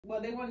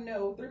well, they want to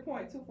know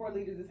 3.24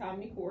 liters is how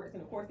many quarts,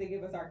 and of course they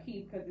give us our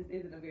key because this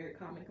isn't a very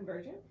common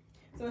conversion.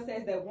 So it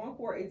says that 1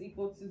 quart is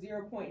equal to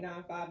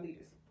 0.95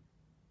 liters.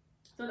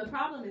 So the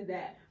problem is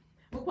that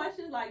with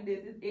questions like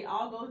this, it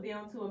all goes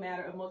down to a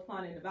matter of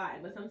multiplying and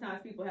dividing, but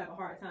sometimes people have a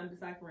hard time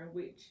deciphering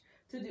which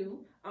to do.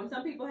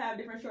 Some people have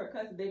different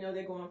shortcuts. They know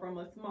they're going from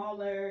a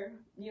smaller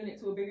unit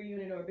to a bigger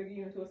unit or a bigger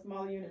unit to a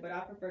smaller unit, but I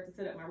prefer to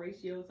set up my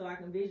ratio so I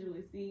can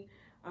visually see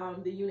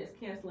the units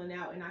canceling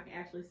out and I can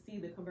actually see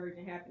the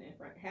conversion happening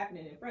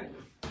in front of me.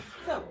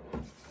 So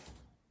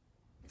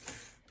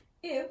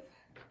if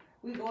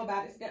we go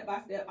about it step by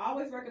step, I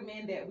always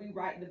recommend that we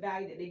write the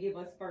value that they give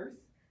us first.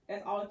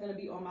 That's always going to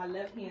be on my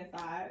left hand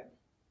side.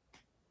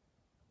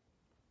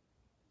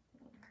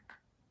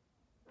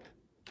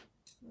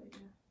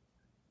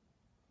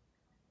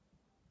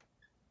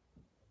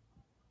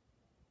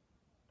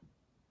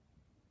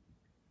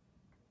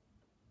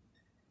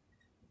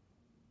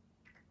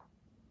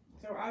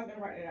 So I was going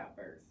to write it out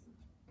first.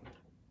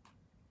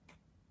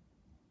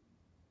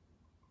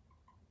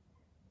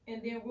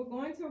 And then we're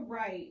going to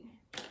write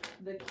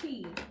the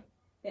key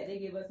that they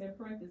give us in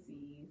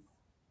parentheses.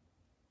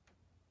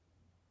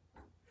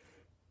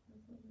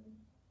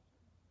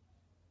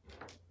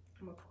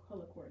 I'm going to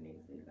color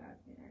coordinate so you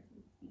guys can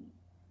actually see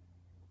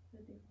the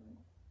difference.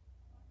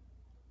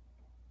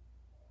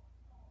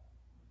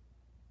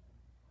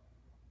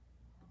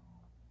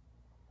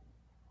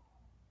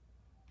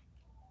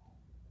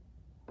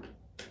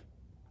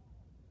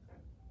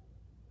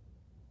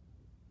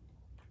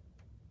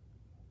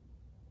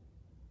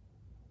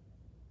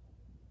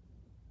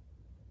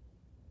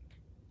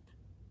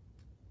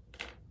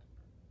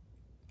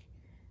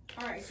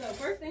 All right, so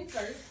first things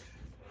first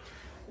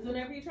is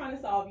whenever you're trying to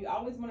solve, you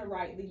always want to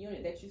write the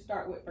unit that you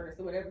start with first,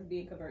 so whatever's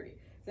being converted.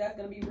 So that's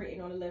going to be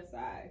written on the left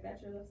side. Is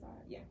that your left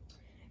side? Yeah.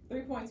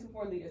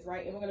 3.24 liters,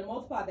 right? And we're going to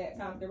multiply that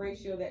times the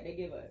ratio that they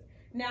give us.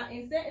 Now,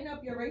 in setting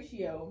up your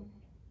ratio,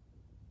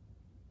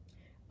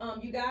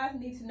 you guys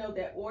need to know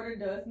that order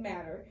does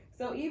matter.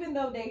 So even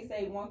though they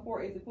say 1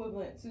 quart is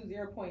equivalent to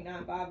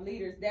 0.95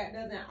 liters, that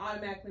doesn't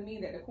automatically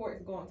mean that the quart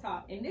is going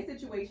top. In this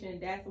situation,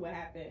 that's what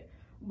happened.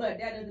 But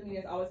that doesn't mean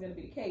it's always going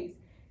to be the case.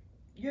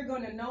 You're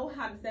going to know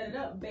how to set it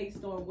up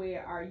based on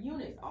where our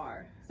units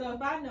are. So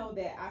if I know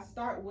that I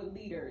start with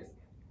liters,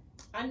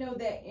 I know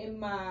that in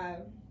my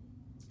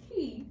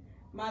key,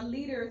 my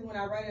liters, when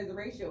I write it as a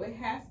ratio, it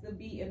has to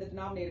be in the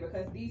denominator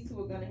because these two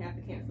are going to have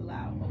to cancel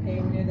out. Okay,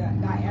 when they're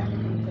diagonal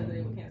from each other,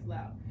 they will cancel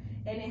out.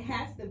 And it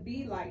has to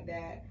be like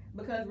that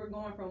because we're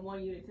going from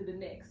one unit to the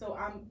next. So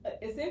I'm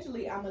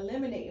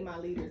eliminating my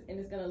liters, and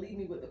it's going to leave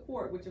me with the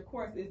quart, which of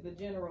course is the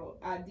general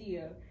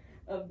idea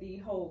of the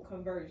whole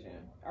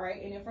conversion. All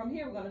right, and then from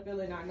here we're going to fill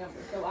in our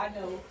numbers. So I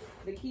know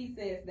the key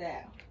says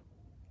that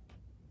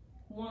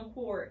 1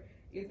 quart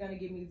is going to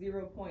give me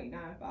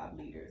 0.95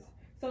 liters.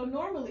 So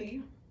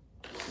normally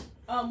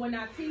when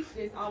I teach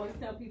this, I always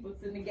tell people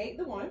to negate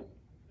the 1.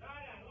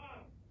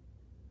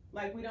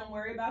 Like, we don't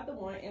worry about the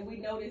 1, and we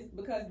notice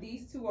because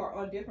these two are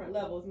on different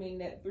levels, meaning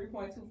that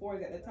 3.24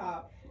 is at the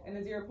top and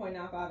the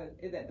 0.95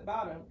 is at the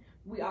bottom,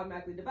 we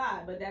automatically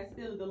divide. But that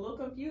still is a little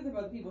confusing for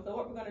other people. So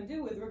what we're going to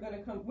do is we're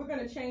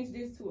going to change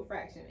this to a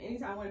fraction.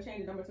 Anytime I want to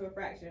change a number to a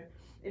fraction,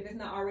 if it's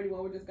not already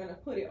 1, we're just going to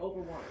put it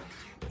over 1.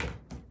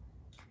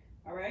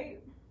 All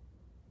right.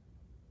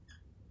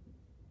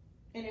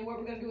 And then what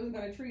we're going to do is we're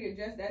going to treat it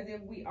just as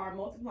if we are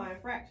multiplying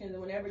fractions.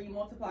 And whenever you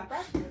multiply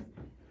fractions,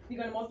 you're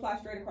going to multiply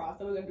straight across.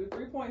 So we're going to do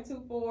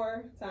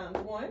 3.24 times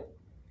 1,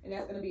 and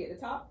that's going to be at the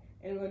top.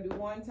 And we're going to do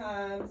 1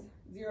 times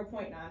 0.95.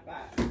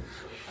 All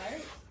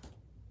right?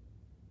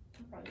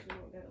 I probably should have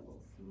wrote that a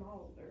little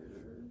smaller,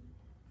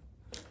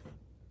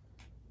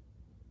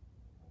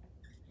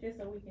 just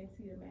so we can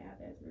see the math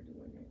as we're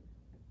doing it.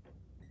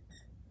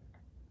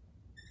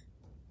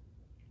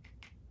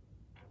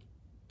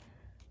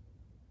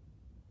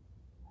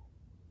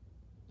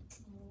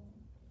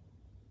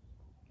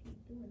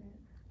 Keep doing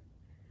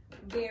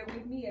that. Bear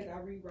with me as I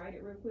rewrite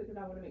it real quick because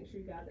I want to make sure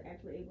you guys are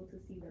actually able to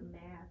see the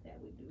math that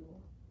we do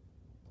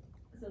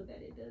so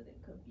that it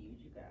doesn't confuse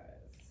you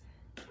guys.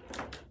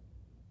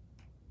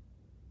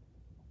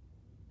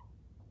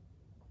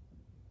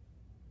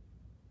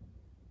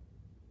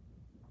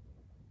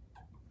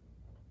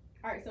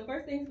 All right, so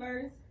first things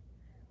first,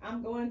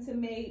 I'm going to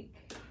make,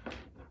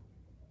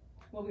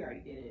 well, we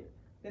already did it,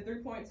 the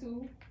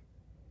 3.24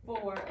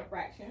 a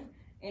fraction.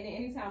 And then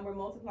anytime we're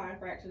multiplying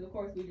fractions, of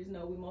course, we just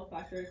know we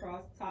multiply straight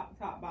across, top,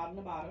 bottom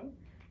to bottom.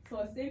 So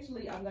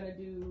essentially, I'm going to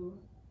do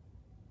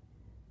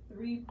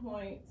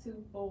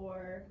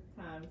 3.24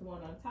 times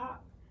 1 on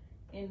top,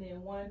 and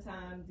then 1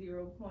 times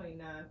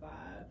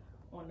 0.95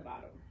 on the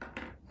bottom.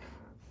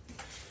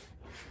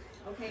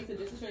 Okay, so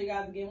just to show you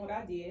guys again what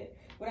I did.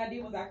 What I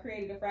did was I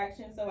created a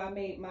fraction, so I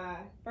made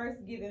my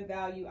first given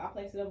value, I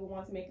placed it over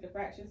 1 to make it a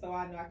fraction, so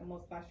I know I can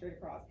multiply straight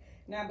across.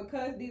 Now,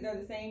 because these are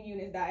the same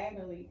units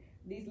diagonally,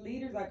 these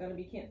liters are going to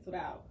be canceled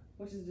out,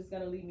 which is just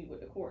going to leave me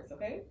with the quarts,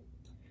 okay?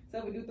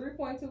 So we do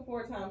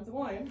 3.24 times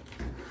 1.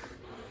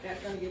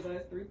 That's going to give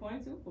us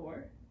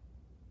 3.24.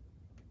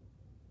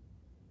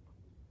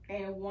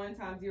 And 1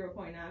 times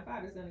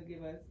 0.95 is going to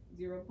give us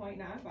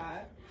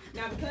 0.95.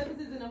 Now, because this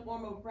is in the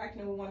form of a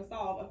fraction we want to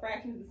solve, a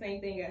fraction is the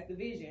same thing as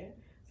division.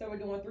 So we're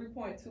doing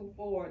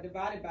 3.24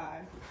 divided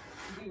by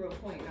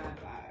 0.95.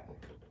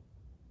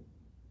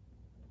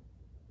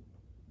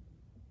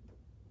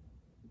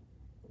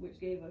 Which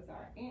gave us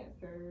our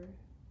answer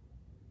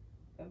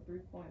of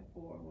 3.411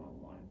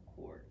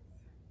 quarts.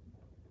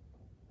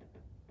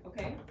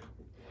 Okay?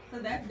 So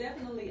that's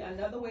definitely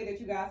another way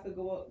that you guys could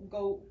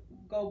go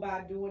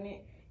by doing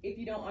it. If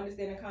you don't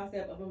understand the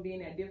concept of them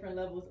being at different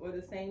levels or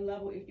the same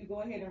level, if you go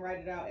ahead and write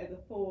it out as a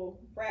full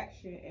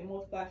fraction and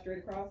multiply straight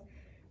across,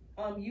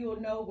 you'll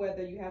know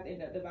whether you have to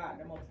end up dividing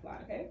or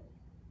multiplying, okay?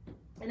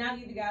 And I'll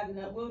give you guys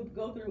we'll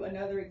go through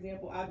another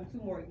example. I'll do 2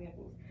 more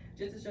examples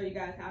just to show you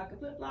guys how it could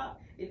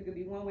flip-flop, if it could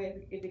be one way,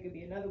 if it could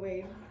be another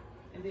way,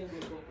 and then we'll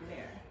go from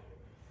there.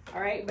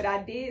 All right, but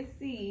I did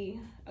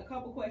see a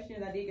couple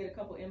questions. I did get a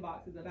couple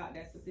inboxes about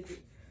that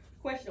specific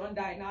question on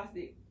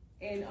diagnostic,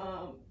 and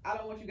I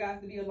don't want you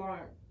guys to be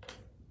alarmed.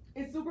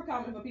 It's super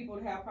common for people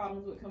to have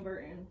problems with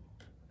converting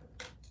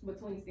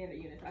between standard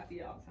units. I see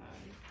it all the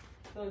time.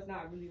 So it's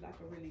not really like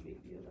a really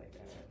big deal like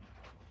that.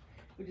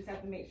 We just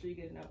have to make sure you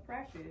get enough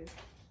practice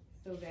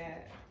so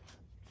that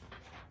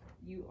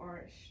you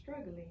aren't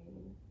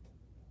struggling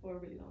for a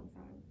really long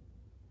time.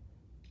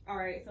 All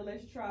right, so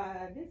let's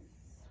try this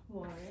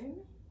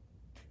one.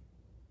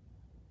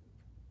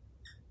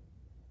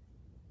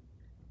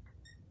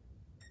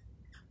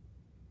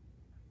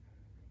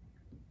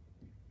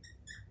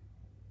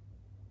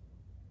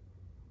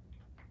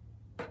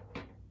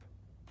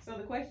 So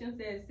the question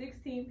says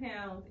 16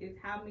 pounds is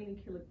how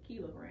many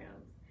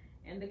kilograms?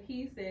 And the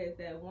key says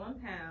that 1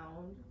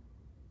 pound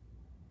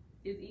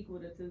is equal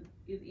to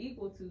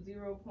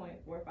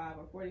 0.45 or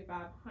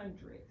 45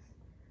 hundredths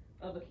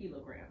of a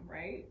kilogram,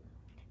 right?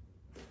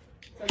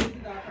 So this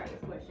is our practice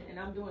question, and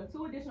I'm doing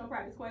 2 additional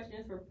practice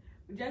questions for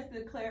just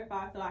to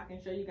clarify, so I can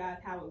show you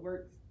guys how it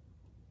works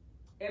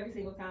every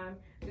single time,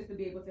 just to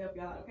be able to help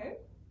y'all out. Okay.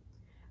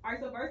 All right,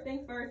 so first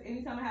things first,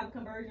 anytime I have a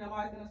conversion, I'm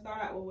always going to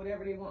start out with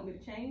whatever they want me to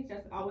change.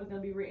 That's always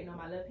going to be written on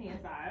my left-hand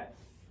side.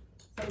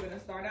 So we're going to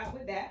start out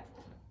with that.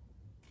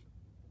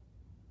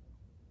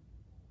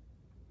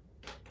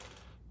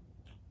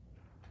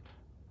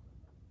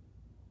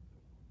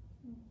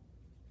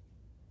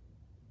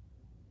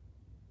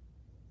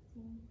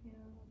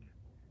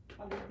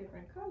 All these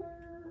different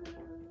colors.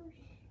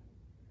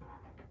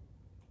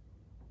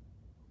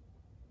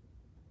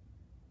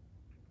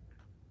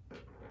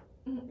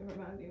 It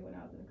reminds me of when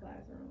I was in the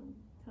classroom.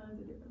 Tons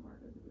of different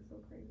markers. It was so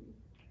crazy.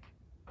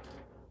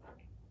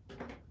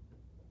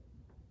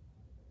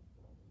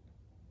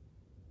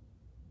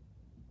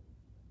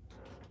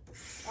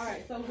 All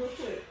right, so real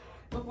quick,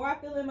 before I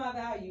fill in my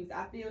values,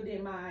 I filled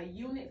in my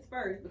units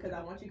first because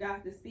I want you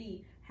guys to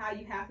see how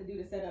you have to do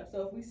the setup.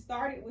 So if we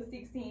started with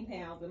 16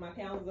 pounds and my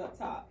pounds is up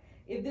top,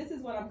 if this is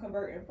what I'm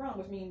converting from,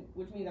 which means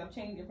I'm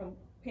changing from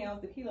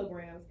pounds to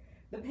kilograms,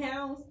 the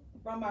pounds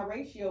from my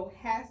ratio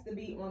has to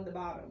be on the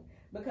bottom,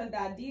 because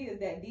the idea is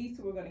that these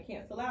 2 are going to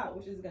cancel out,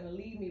 which is going to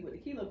leave me with the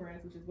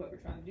kilograms, which is what we're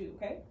trying to do,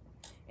 okay?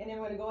 And then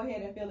we're going to go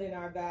ahead and fill in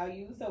our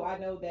values. So I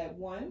know that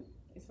 1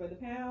 is for the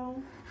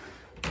pound,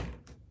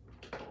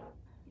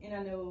 and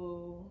I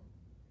know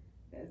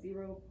that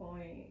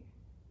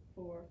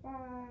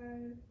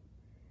 0.45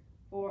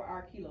 for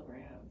our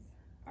kilograms.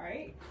 All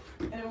right,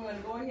 and then we're going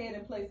to go ahead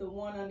and place a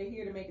 1 under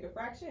here to make it a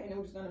fraction, and then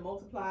we're just going to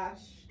multiply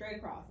straight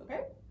across,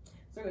 okay?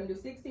 So we're going to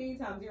do 16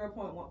 times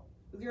 0.45,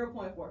 and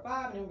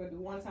then we're going to do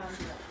 1 times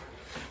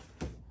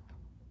 1.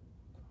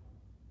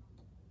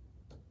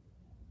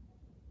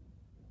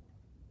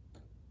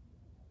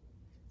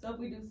 So if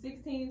we do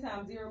 16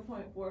 times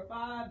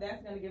 0.45,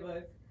 that's going to give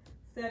us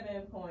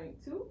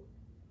 7.2,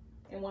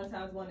 and 1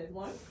 times 1 is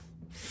 1.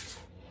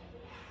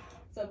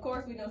 So of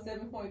course we know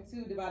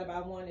 7.2 divided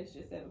by 1 is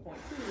just 7.2.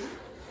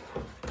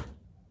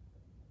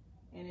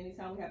 And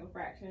anytime we have a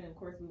fraction, of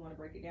course we want to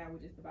break it down, we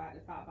just divide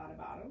the top by the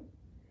bottom.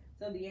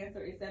 So the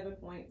answer is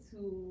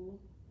 7.2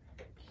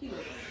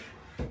 kilograms.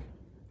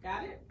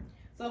 Got it?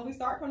 So if we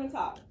start from the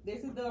top,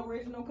 this is the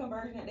original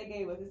conversion that they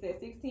gave us. It says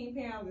 16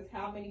 pounds is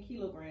how many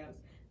kilograms?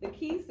 The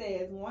key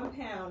says 1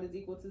 pound is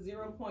equal to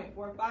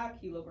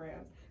 0.45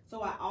 kilograms.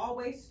 So I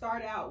always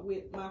start out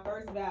with my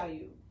first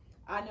value.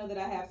 I know that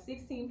I have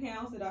 16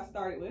 pounds that I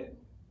started with.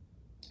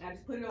 I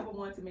just put it over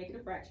 1 to make it a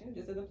fraction,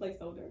 just as a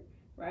placeholder,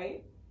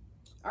 right?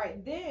 All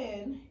right,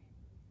 then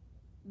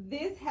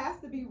this has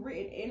to be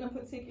written in a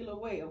particular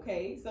way,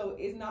 okay? So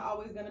it's not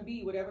always going to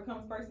be whatever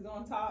comes first is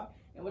on top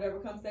and whatever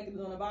comes second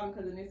is on the bottom,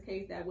 because in this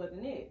case, that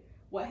wasn't it.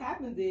 What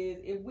happens is,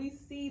 if we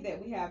see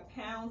that we have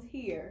pounds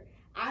here,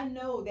 I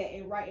know that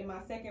in writing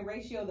my second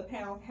ratio, the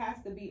pounds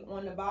has to be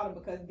on the bottom,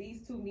 because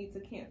these 2 need to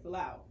cancel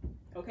out,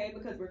 okay?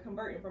 Because we're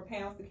converting from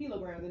pounds to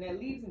kilograms, and that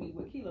leaves me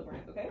with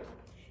kilograms, okay?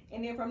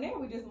 And then from there,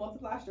 we just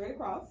multiply straight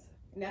across,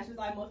 and that's just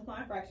like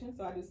multiplying fractions.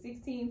 So I do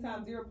 16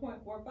 times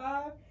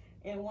 0.45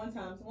 and 1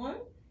 times 1.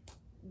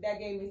 That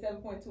gave me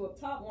 7.2 up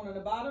top, 1 on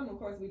the bottom. Of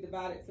course, we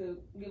divide it to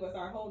give us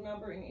our whole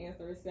number, and the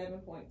answer is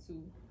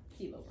 7.2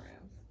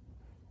 kilograms.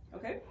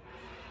 Okay?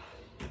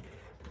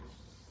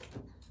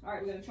 All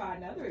right, we're going to try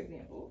another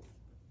example,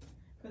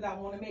 because I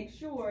want to make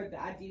sure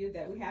the idea is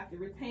that we have to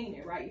retain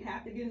it, right? You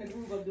have to get in the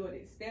groove of doing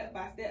it step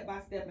by step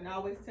by step. And I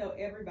always tell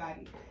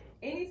everybody,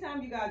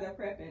 anytime you guys are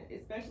prepping,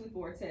 especially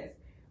for a test,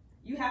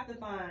 you have to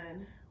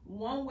find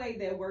one way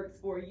that works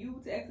for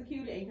you to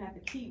execute it, and you have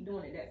to keep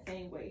doing it that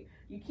same way.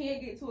 You can't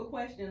get to a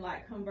question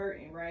like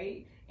converting,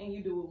 right? And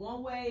you do it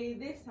one way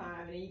this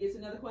time, and then you get to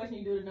another question,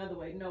 you do it another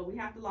way. No, we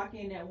have to lock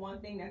in that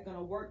one thing that's going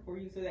to work for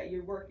you so that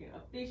you're working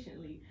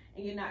efficiently,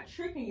 and you're not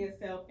tricking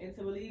yourself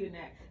into believing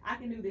that I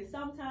can do this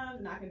sometimes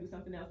and I can do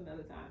something else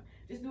another time.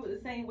 Just do it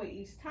the same way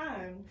each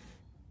time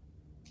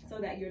so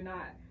that you're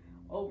not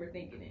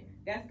overthinking it.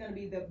 That's going to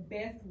be the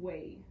best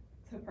way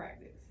to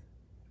practice.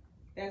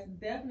 That's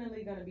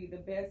definitely going to be the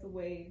best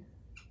way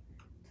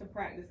to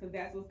practice, because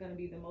that's what's going to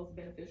be the most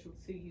beneficial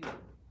to you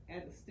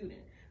as a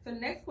student. So the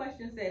next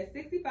question says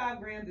 65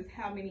 grams is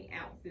how many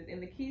ounces?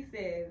 And the key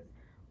says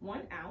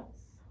 1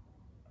 ounce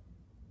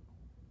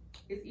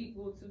is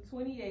equal to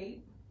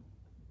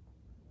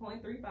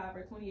 28.35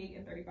 or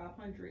 28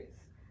 3/500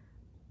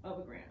 of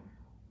a gram.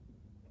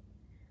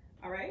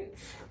 All right,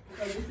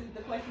 so this is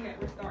the question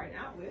that we're starting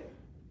out with.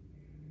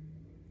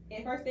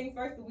 And first things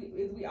first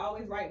is we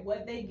always write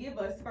what they give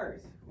us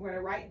first. We're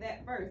going to write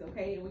that first,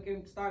 okay? And we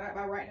can start out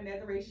by writing it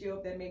as a ratio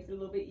if that makes it a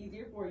little bit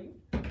easier for you.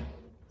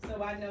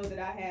 So I know that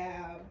I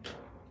have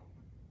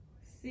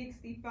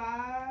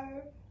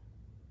 65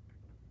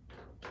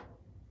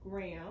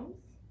 grams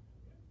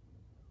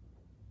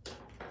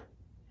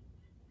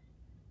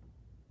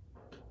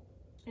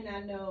and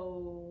I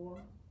know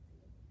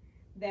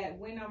that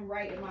when I'm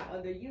writing my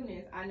other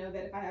units, I know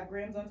that if I have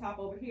grams on top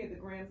over here, the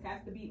grams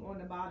has to be on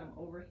the bottom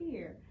over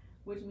here,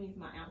 which means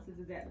my ounces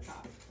is at the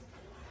top.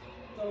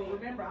 So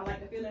remember, I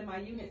like to fill in my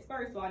units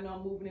first so I know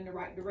I'm moving in the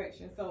right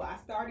direction. So I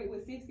started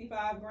with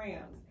 65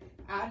 grams.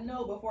 I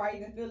know before I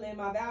even fill in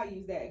my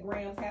values that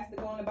grams has to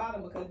go on the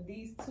bottom, because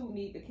these two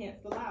need to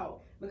cancel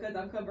out, because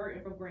I'm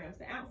converting from grams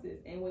to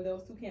ounces. And when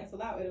those two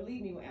cancel out, it'll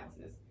leave me with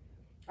ounces.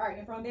 All right,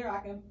 and from there I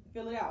can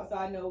fill it out. So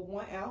I know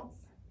 1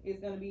 ounce is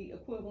going to be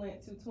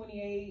equivalent to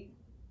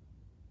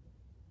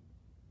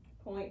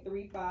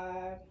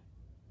 28.35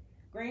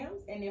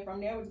 grams. And then from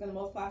there, we're just going to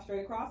multiply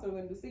straight across. So we're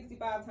going to do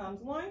 65 times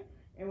 1,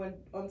 and when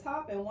on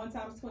top, and 1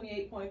 times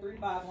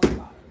 28.35 on the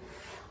bottom.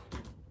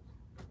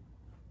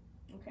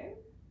 Okay.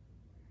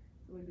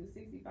 So we do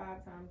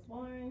 65 times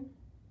 1,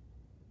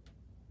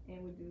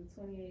 and we do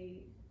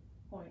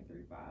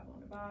 28.35 on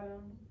the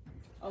bottom.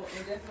 Oh,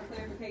 and just for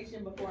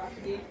clarification, before I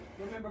forget,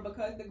 remember,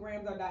 because the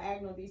grams are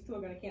diagonal, these two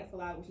are going to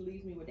cancel out, which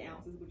leaves me with the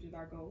ounces, which is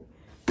our goal.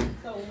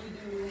 So when we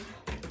do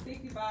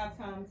 65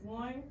 times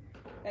 1,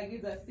 that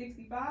gives us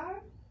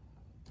 65.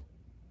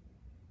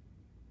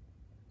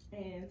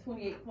 And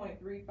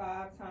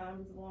 28.35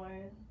 times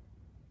 1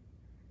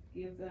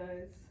 gives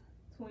us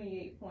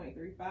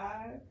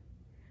 28.35.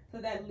 So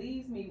that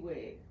leaves me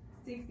with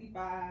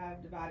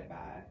 65 divided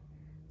by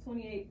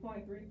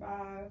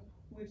 28.35,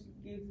 which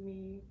gives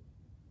me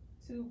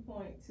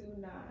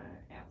 2.29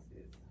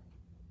 ounces.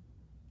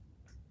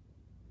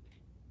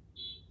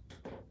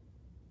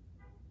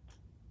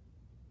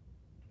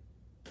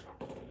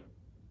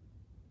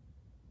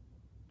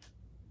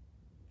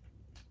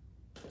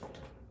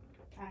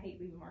 I hate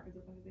leaving markers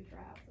open because they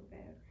dry out so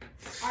fast.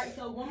 All right,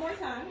 so one more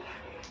time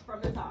from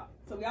the top.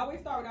 So we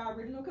always start with our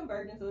original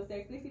conversion. So it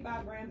says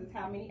 65 grams is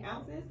how many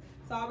ounces.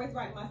 So I always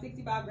write my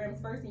 65 grams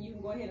first, and you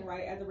can go ahead and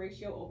write it as a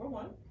ratio over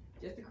 1,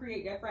 just to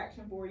create that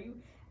fraction for you.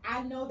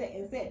 I know that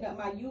in setting up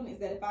my units,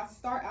 that if I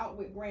start out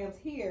with grams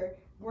here,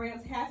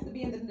 grams has to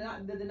be in the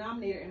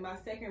denominator in my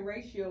second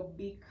ratio,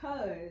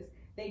 because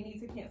they need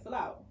to cancel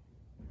out.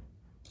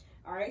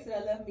 All right, so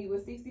that left me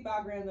with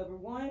 65 grams over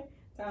 1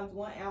 times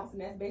 1 ounce,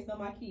 and that's based on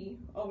my key,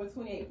 over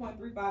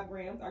 28.35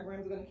 grams. Our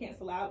grams are going to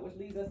cancel out, which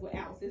leaves us with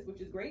ounces,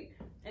 which is great.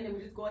 And then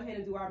we just go ahead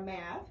and do our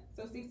math.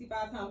 So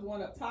 65 times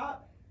 1 up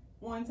top,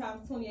 1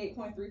 times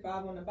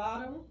 28.35 on the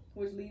bottom,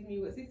 which leaves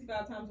me with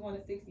 65 times 1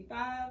 is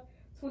 65.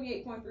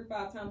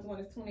 28.35 times 1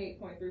 is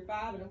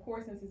 28.35, and of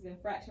course, since it's in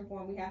fraction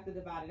form, we have to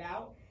divide it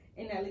out,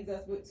 and that leaves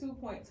us with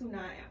 2.29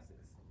 ounces.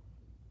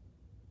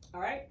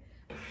 All right,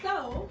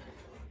 so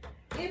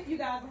if you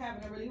guys are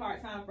having a really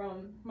hard time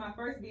from my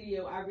first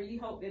video, I really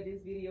hope that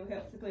this video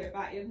helps to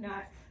clarify. If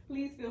not,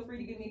 please feel free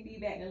to give me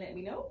feedback and let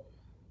me know,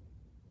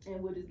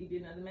 and we'll just give you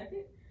another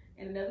method,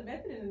 and another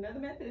method, and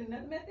another method, and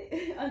another method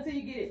until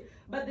you get it.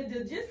 But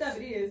the gist of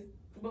it is,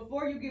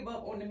 before you give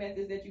up on the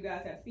methods that you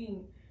guys have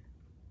seen,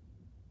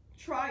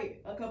 try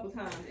it a couple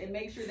times and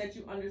make sure that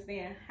you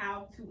understand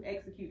how to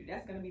execute it.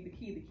 That's going to be the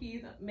key. The key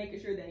is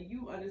making sure that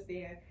you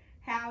understand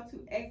how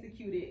to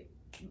execute it,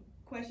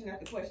 question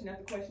after question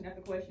after question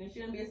after question. It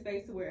shouldn't be a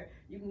space to where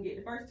you can get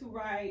the first 2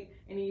 right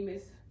and then you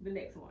miss the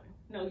next one.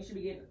 No, you should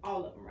be getting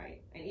all of them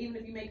right. And even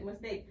if you make a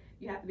mistake,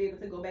 you have to be able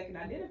to go back and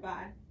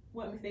identify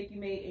what mistake you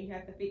made, and you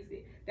have to fix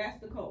it. That's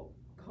the goal.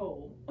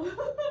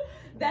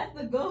 That's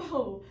the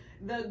goal.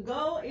 The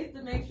goal is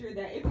to make sure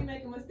that if you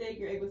make a mistake,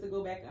 you're able to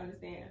go back and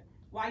understand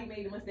why you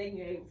made the mistake, and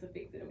you're able to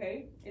fix it,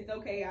 okay? It's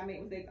okay, I make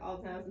mistakes all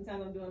the time.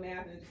 Sometimes I'm doing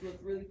math and it just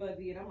looks really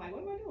fuzzy, and I'm like,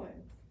 what am I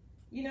doing?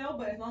 you know,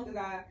 but as long as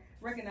I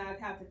recognize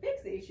how to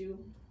fix the issue,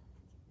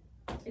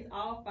 it's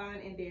all fine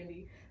and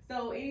dandy.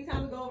 So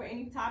anytime we go over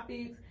any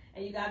topics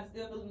and you guys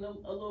still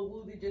feel a little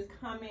woozy, just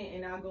comment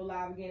and I'll go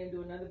live again and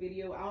do another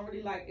video. I don't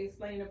really like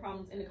explaining the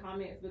problems in the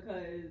comments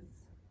because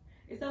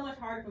it's so much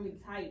harder for me to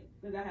type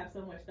because I have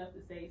so much stuff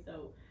to say.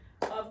 So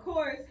of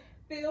course,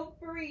 feel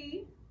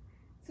free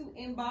to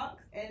inbox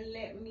and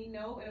let me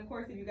know. And of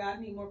course, if you guys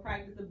need more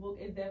practice, the book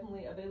is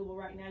definitely available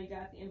right now. You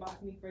guys can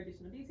inbox me for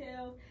additional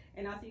details.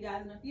 And I'll see you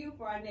guys in a few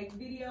for our next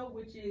video,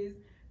 which is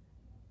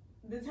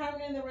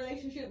determining the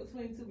relationship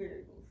between two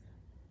variables.